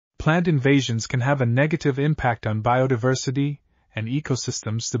plant invasions can have a negative impact on biodiversity and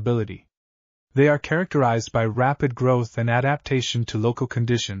ecosystem stability. They are characterized by rapid growth and adaptation to local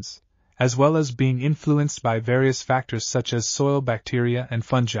conditions, as well as being influenced by various factors such as soil bacteria and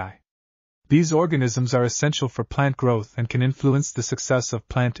fungi. These organisms are essential for plant growth and can influence the success of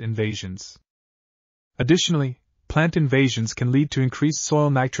plant invasions. Additionally, plant invasions can lead to increased soil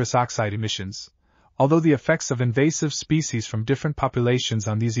nitrous oxide emissions, although the effects of invasive species from different populations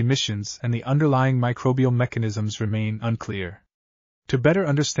on these emissions and the underlying microbial mechanisms remain unclear. To better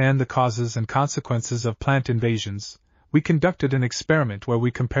understand the causes and consequences of plant invasions, we conducted an experiment where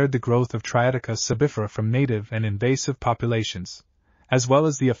we compared the growth of Triadica sebifera from native and invasive populations, as well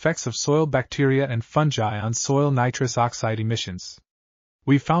as the effects of soil bacteria and fungi on soil nitrous oxide emissions.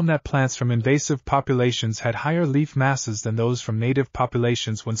 We found that plants from invasive populations had higher leaf masses than those from native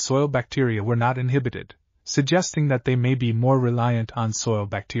populations when soil bacteria were not inhibited, suggesting that they may be more reliant on soil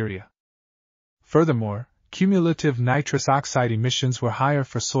bacteria. Furthermore, cumulative nitrous oxide emissions were higher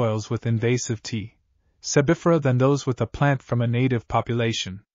for soils with invasive T. sebifera than those with a plant from a native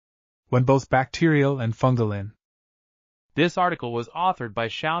population, when both bacterial and fungal in. This article was authored by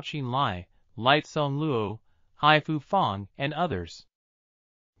Xiaoqin Lai, Laicong, Haifu Fang, and others.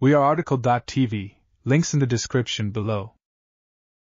 We are RTCLTV, links in the description below.